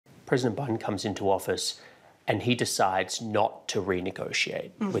President Biden comes into office and he decides not to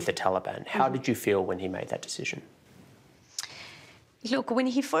renegotiate with the Taliban. How did you feel when he made that decision? Look, when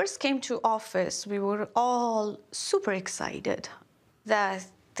he first came to office, we were all super excited that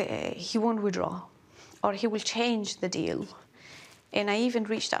he won't withdraw or he will change the deal. And I even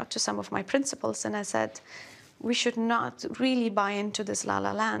reached out to some of my principals and I said, we should not really buy into this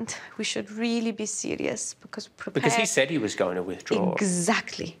la-la land. We should really be serious Because he said he was going to withdraw.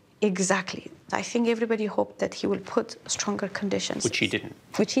 Exactly. I think everybody hoped that he will put stronger conditions. Which he didn't.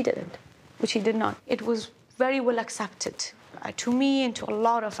 Which he didn't. Which he did not. It was very well accepted. To me and to a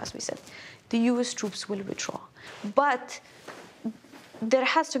lot of us, we said, the US troops will withdraw. But there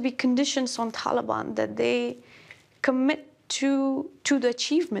has to be conditions on Taliban that they commit to the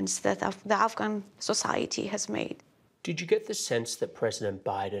achievements that the Afghan society has made. Did you get the sense that President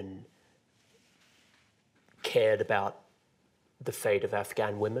Biden cared about the fate of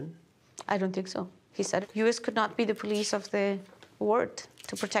Afghan women? I don't think so. He said US could not be the police of the world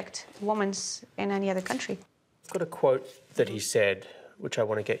to protect women in any other country. I've got a quote that he said, which I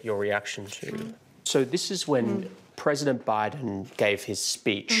want to get your reaction to. So this is when President Biden gave his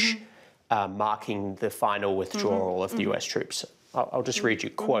speech marking the final withdrawal of the US troops. I'll just read you,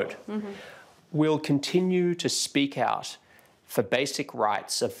 quote, "We'll continue to speak out for basic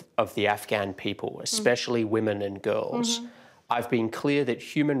rights of the Afghan people, especially women and girls. I've been clear that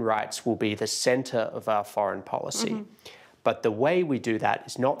human rights will be the center of our foreign policy. But the way we do that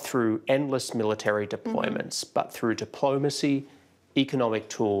is not through endless military deployments, but through diplomacy, economic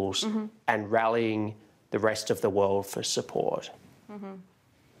tools, and rallying the rest of the world for support."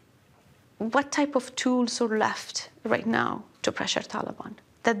 What type of tools are left right now to pressure Taliban?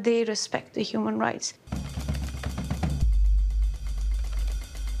 That they respect the human rights.